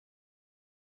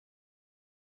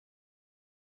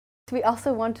next, we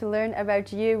also want to learn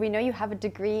about you. We know you have a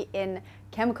degree in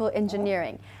chemical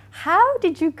engineering. How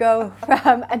did you go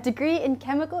from a degree in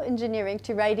chemical engineering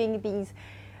to writing these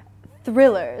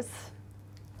thrillers?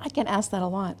 I get asked that a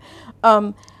lot.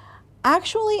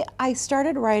 Actually, I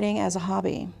started writing as a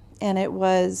hobby, and it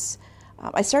was,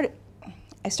 I started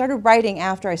writing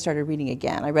after I started reading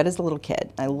again. I read as a little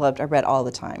kid. I read all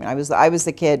the time. And I was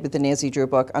the kid with the Nancy Drew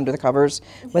book under the covers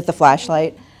with the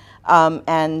flashlight.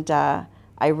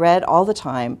 I read all the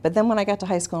time. But then when I got to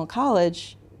high school and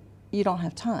college, you don't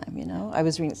have time, you know? I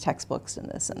was reading textbooks and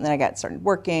this, and then I started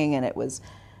working, and it was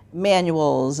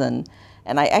manuals, and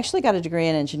I actually got a degree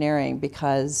in engineering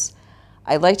because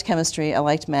I liked chemistry, I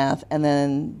liked math, and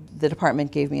then the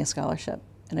department gave me a scholarship.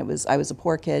 And I was a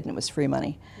poor kid, and it was free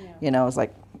money. Yeah. You know, it was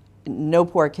like, no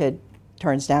poor kid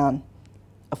turns down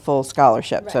a full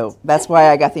scholarship. Right. So that's why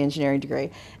I got the engineering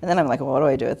degree. And then I'm like, well, what do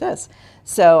I do with this?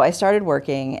 So I started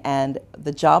working, and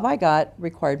the job I got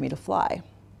required me to fly.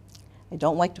 I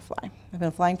don't like to fly. I've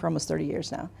been flying for almost 30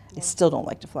 years now. Yeah. I still don't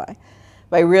like to fly.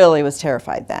 But I really was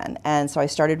terrified then. And so I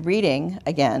started reading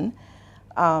again.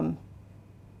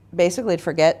 Basically to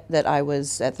forget that I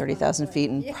was at 30,000 feet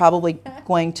and probably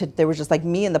going to, there was just like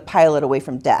me and the pilot away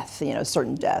from death, you know,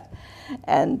 certain death.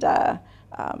 And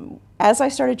as I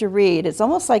started to read, it's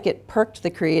almost like it perked the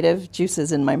creative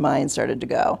juices in my mind started to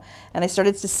go. And I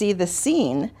started to see the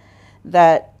scene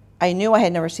that I knew I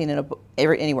had never seen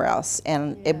anywhere else.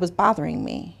 And it was bothering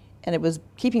me. And it was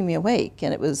keeping me awake.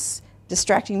 And it was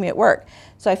distracting me at work.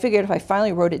 So I figured if I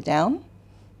finally wrote it down,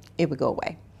 it would go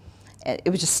away.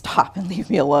 It would just stop and leave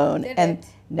me alone.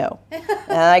 No.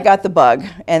 And I got the bug.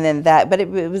 And then but it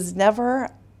was never,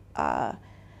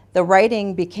 the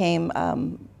writing became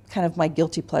kind of my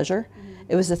guilty pleasure. Mm-hmm.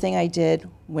 It was the thing I did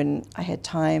when I had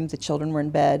time, the children were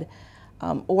in bed,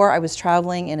 or I was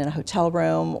traveling in a hotel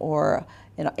room or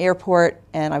in an airport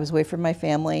and I was away from my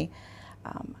family.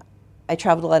 I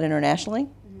traveled a lot internationally.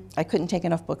 Mm-hmm. I couldn't take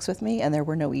enough books with me, and there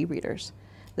were no e-readers.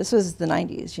 This was the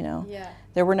 90s, you know. Yeah.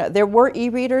 There were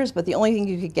e-readers, but the only thing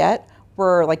you could get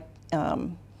were like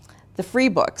the free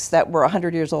books that were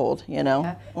 100 years old, you know.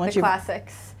 Yeah. The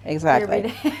classics. Exactly.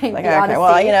 Like, okay,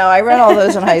 well, you know, I read all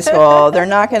those in high school. They're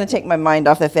not going to take my mind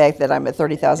off the fact that I'm at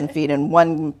 30,000 feet and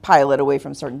one pilot away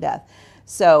from certain death.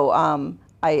 So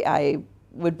I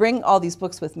would bring all these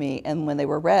books with me, and when they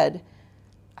were read,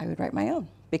 I would write my own.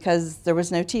 Because there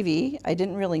was no TV, I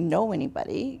didn't really know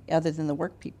anybody other than the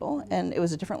work people, and it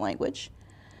was a different language,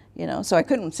 you know, so I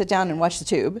couldn't sit down and watch the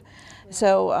tube. Yeah.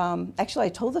 So actually I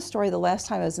told the story the last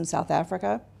time I was in South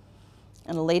Africa,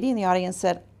 and a lady in the audience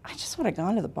said, I just would have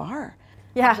gone to the bar.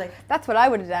 Yeah, like, that's what I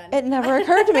would have done. It never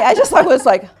occurred to me. I just was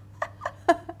like,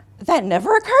 that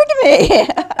never occurred to me.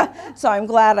 So I'm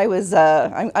glad I was,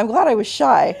 I'm glad I was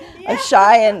shy. Yeah. I was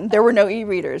shy, and there were no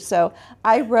e-readers. So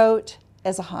I wrote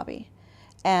as a hobby.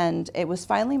 And it was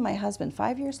finally my husband,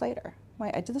 5 years later.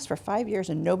 I did this for 5 years,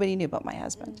 and nobody knew about my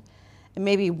husband. Mm-hmm. And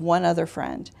maybe one other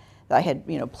friend that I had,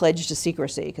 you know, pledged to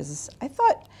secrecy, because I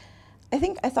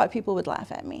thought people would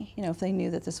laugh at me, you know, if they knew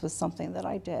that this was something that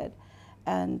I did.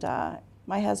 And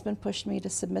my husband pushed me to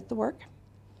submit the work,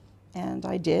 and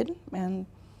I did. And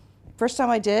first time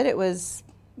I did, it was,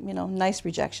 you know, nice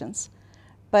rejections,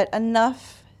 but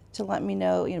enough to let me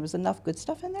know, you know, there was enough good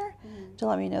stuff in there to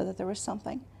let me know that there was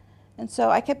something. And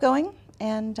so I kept going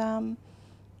and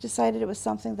decided it was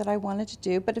something that I wanted to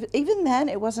do. But even then,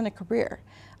 it wasn't a career.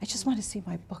 I just wanted to see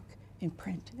my book in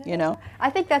print, you know? I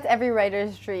think that's every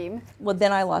writer's dream. Well,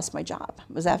 then I lost my job.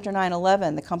 It was after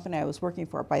 9/11, the company I was working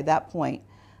for, by that point,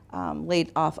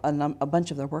 laid off a bunch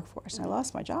of their workforce. And I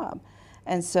lost my job.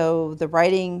 And so the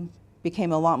writing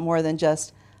became a lot more than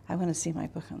just, I want to see my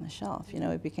book on the shelf. You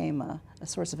know, it became a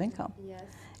source of income. Yes.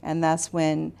 And that's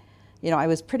when, you know, I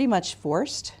was pretty much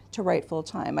forced to write full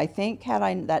time. I think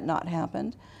had that not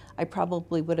happened, I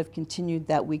probably would have continued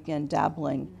that weekend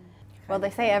dabbling. Well, they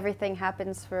say everything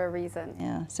happens for a reason.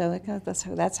 Yeah, so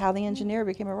that's how the engineer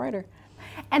became a writer.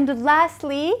 And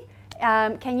lastly,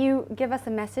 can you give us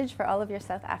a message for all of your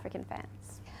South African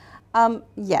fans?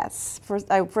 Yes.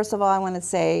 First of all, I want to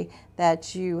say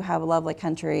that you have a lovely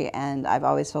country, and I've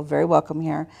always felt very welcome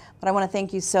here. But I want to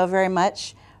thank you so very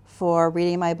much for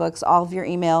reading my books, all of your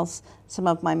emails. Some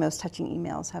of my most touching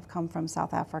emails have come from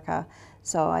South Africa.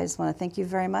 So I just want to thank you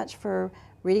very much for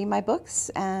reading my books,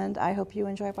 and I hope you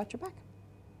enjoy Watch Your Back.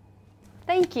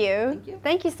 Thank you.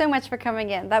 Thank you so much for coming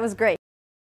in. That was great.